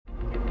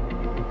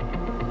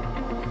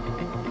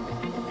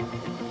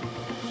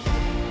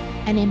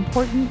An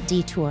important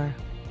detour.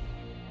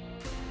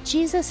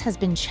 Jesus has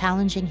been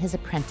challenging his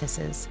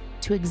apprentices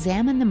to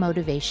examine the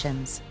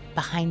motivations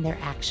behind their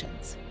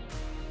actions.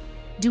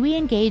 Do we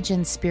engage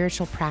in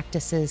spiritual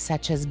practices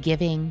such as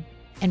giving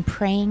and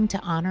praying to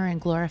honor and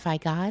glorify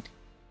God?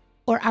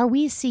 Or are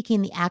we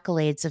seeking the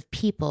accolades of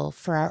people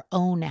for our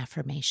own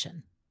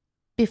affirmation?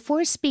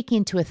 Before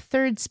speaking to a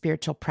third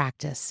spiritual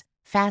practice,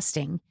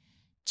 fasting,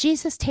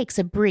 Jesus takes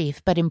a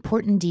brief but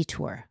important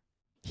detour.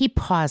 He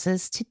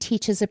pauses to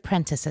teach his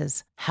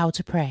apprentices how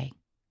to pray.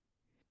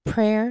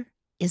 Prayer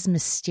is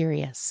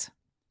mysterious.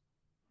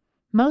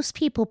 Most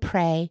people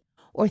pray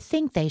or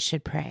think they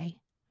should pray.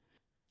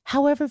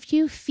 However,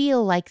 few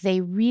feel like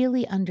they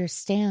really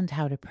understand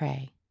how to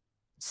pray.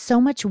 So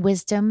much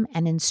wisdom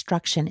and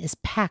instruction is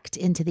packed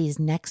into these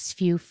next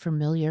few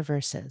familiar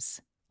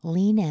verses.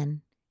 Lean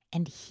in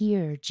and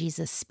hear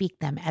Jesus speak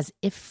them as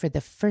if for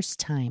the first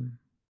time.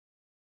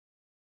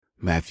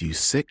 Matthew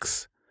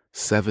 6,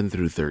 7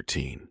 through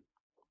 13.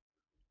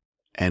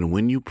 And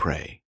when you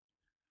pray,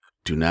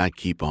 do not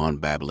keep on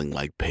babbling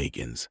like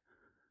pagans,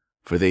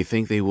 for they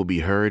think they will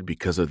be heard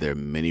because of their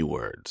many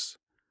words.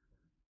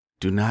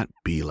 Do not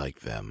be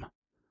like them,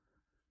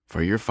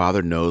 for your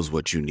Father knows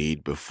what you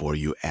need before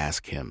you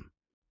ask him.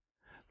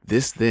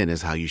 This then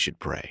is how you should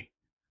pray.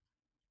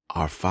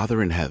 Our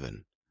Father in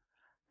heaven,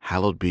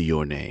 hallowed be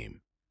your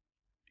name.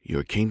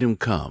 Your kingdom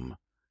come,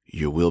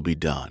 your will be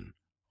done,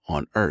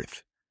 on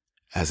earth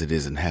as it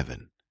is in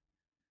heaven.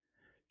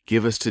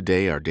 Give us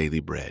today our daily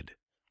bread,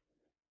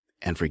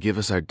 and forgive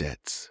us our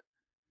debts,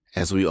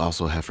 as we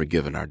also have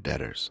forgiven our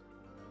debtors.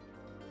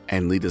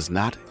 And lead us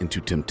not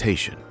into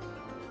temptation,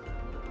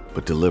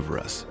 but deliver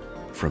us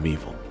from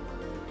evil.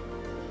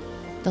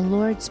 The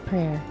Lord's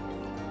Prayer.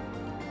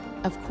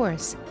 Of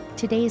course,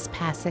 today's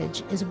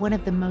passage is one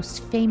of the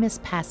most famous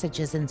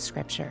passages in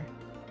Scripture.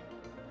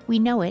 We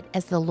know it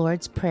as the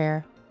Lord's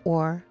Prayer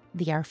or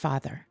the Our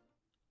Father.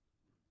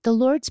 The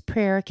Lord's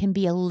Prayer can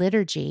be a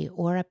liturgy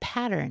or a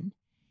pattern,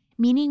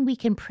 meaning we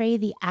can pray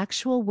the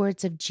actual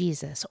words of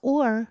Jesus,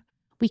 or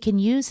we can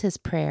use his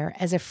prayer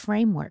as a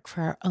framework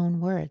for our own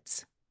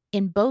words.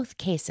 In both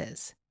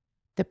cases,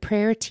 the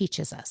prayer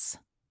teaches us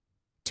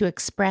to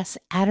express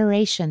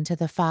adoration to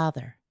the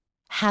Father,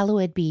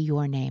 hallowed be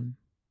your name.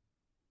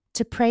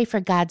 To pray for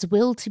God's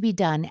will to be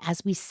done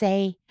as we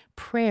say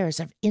prayers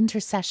of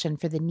intercession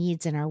for the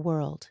needs in our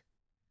world.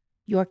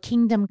 Your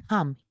kingdom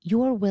come,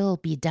 your will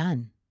be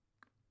done.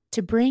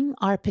 To bring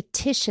our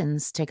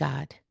petitions to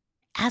God,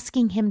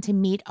 asking him to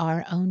meet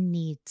our own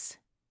needs.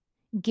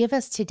 Give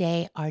us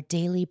today our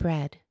daily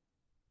bread.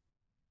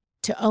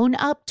 To own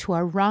up to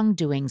our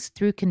wrongdoings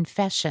through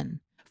confession,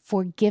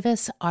 forgive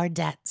us our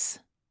debts.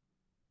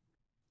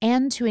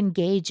 And to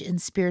engage in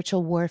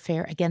spiritual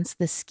warfare against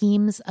the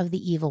schemes of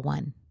the evil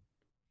one.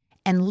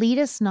 And lead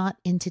us not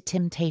into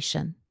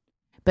temptation,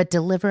 but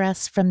deliver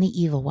us from the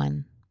evil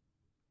one.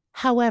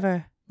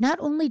 However, not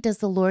only does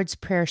the Lord's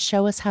Prayer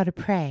show us how to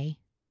pray,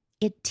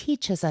 it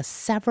teaches us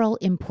several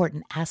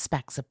important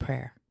aspects of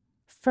prayer.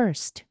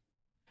 First,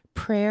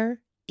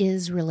 prayer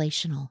is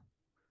relational.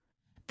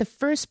 The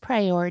first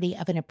priority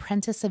of an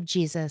apprentice of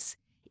Jesus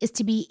is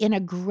to be in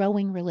a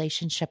growing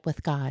relationship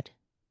with God.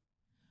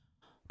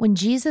 When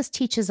Jesus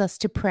teaches us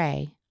to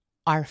pray,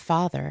 Our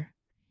Father,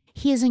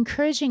 he is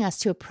encouraging us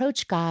to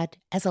approach God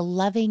as a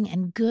loving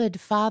and good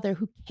Father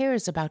who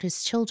cares about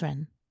his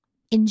children.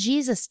 In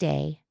Jesus'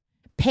 day,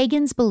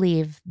 pagans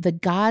believed the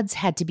gods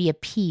had to be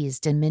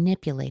appeased and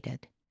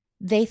manipulated.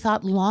 They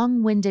thought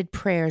long-winded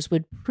prayers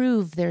would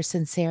prove their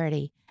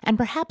sincerity and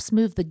perhaps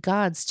move the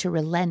gods to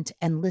relent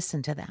and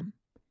listen to them.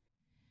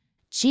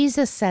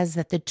 Jesus says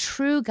that the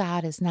true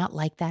God is not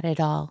like that at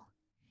all.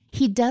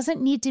 He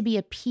doesn't need to be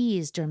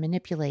appeased or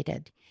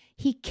manipulated.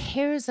 He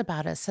cares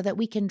about us so that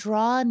we can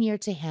draw near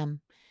to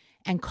him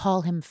and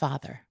call him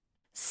Father.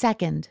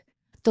 Second,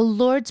 the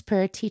Lord's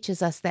Prayer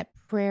teaches us that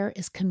prayer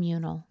is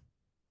communal.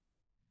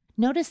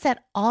 Notice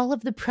that all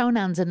of the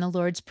pronouns in the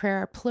Lord's Prayer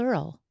are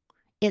plural.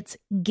 It's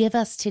give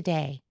us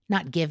today,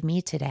 not give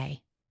me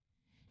today.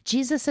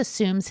 Jesus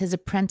assumes his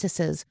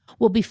apprentices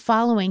will be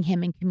following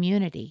him in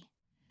community,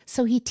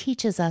 so he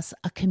teaches us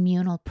a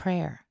communal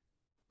prayer.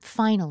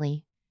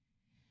 Finally,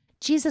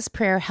 Jesus'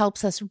 prayer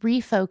helps us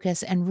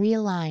refocus and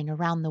realign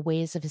around the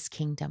ways of his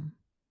kingdom.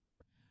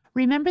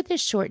 Remember,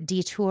 this short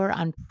detour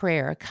on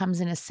prayer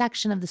comes in a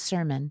section of the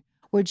sermon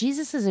where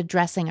Jesus is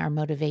addressing our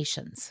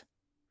motivations.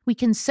 We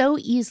can so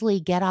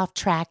easily get off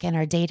track in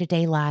our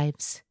day-to-day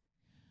lives.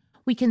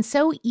 We can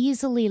so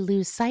easily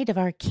lose sight of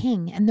our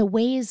King and the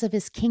ways of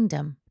his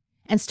kingdom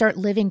and start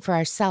living for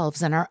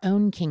ourselves and our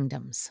own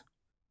kingdoms.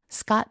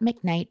 Scott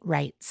McKnight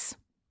writes,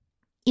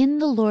 "In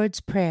the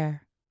Lord's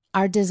Prayer,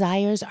 our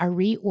desires are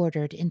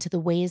reordered into the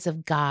ways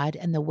of God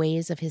and the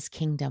ways of his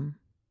kingdom.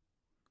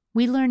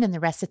 We learn in the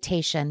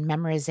recitation,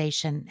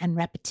 memorization, and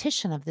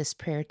repetition of this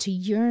prayer to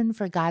yearn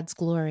for God's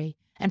glory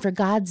and for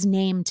God's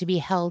name to be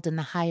held in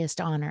the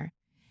highest honor.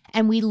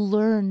 And we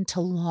learn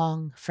to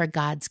long for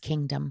God's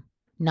kingdom,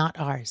 not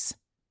ours,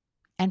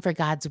 and for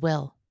God's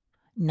will,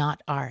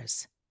 not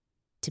ours,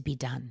 to be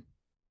done."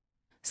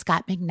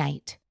 Scott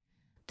McKnight,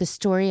 The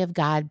Story of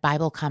God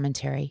Bible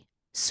Commentary,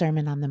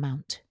 Sermon on the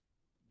Mount.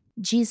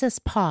 Jesus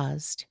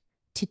paused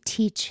to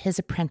teach his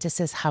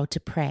apprentices how to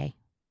pray.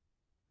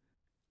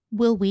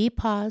 Will we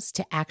pause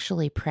to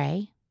actually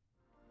pray?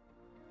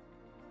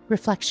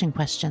 Reflection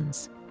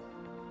questions.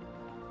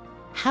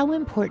 How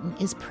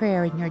important is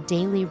prayer in your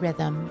daily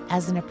rhythm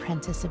as an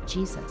apprentice of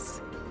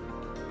Jesus?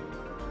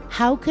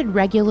 How could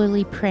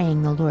regularly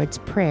praying the Lord's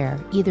Prayer,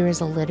 either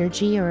as a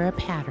liturgy or a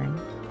pattern,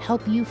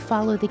 help you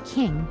follow the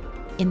King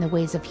in the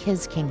ways of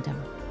his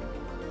kingdom?